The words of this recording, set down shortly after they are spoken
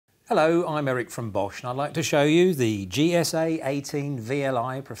Hello, I'm Eric from Bosch and I'd like to show you the GSA 18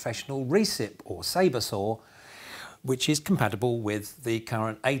 VLI Professional Recip or Sabre saw, which is compatible with the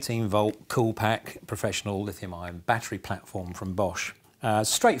current 18 volt Cool Pack Professional lithium-ion battery platform from Bosch.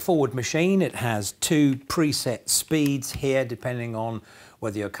 Straightforward machine. It has two preset speeds here depending on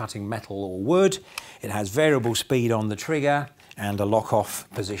whether you're cutting metal or wood. It has variable speed on the trigger and a lock-off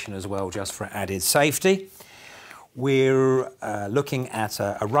position as well, just for added safety. We're looking at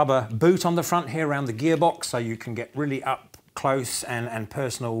a rubber boot on the front here around the gearbox, so you can get really up close and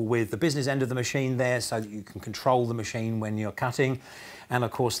personal with the business end of the machine there, so that you can control the machine when you're cutting. And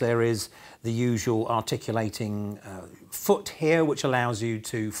of course there is the usual articulating foot here, which allows you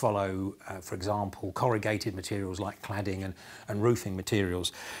to follow, for example, corrugated materials like cladding and roofing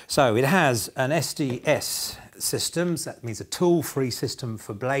materials. So it has an SDS system, so that means a tool-free system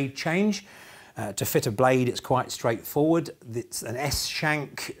for blade change. To fit a blade, it's quite straightforward. It's an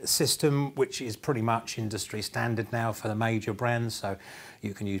S-shank system, which is pretty much industry standard now for the major brands, so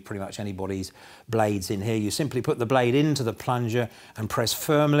you can use pretty much anybody's blades in here. You simply put the blade into the plunger and press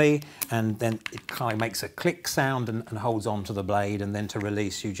firmly, and then it kind of makes a click sound and holds on to the blade, and then to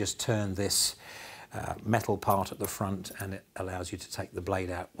release you just turn this metal part at the front and it allows you to take the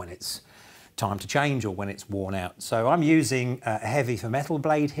blade out when it's time to change or when it's worn out. So I'm using a heavy for metal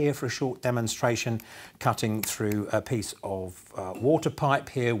blade here for a short demonstration, cutting through a piece of water pipe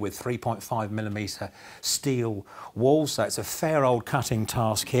here with 3.5mm steel walls. So it's a fair old cutting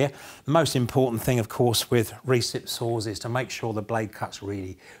task here. The most important thing, of course, with Recip saws is to make sure the blade cuts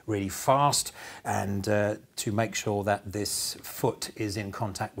really fast, and to make sure that this foot is in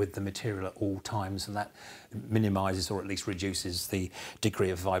contact with the material at all times, and that minimises or at least reduces the degree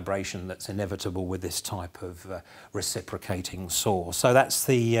of vibration that's inevitable with this type of reciprocating saw. So that's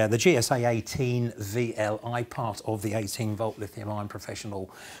the GSA 18 VLI, part of the 18 volt lithium-ion professional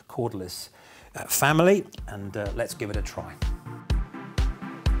cordless family, and let's give it a try.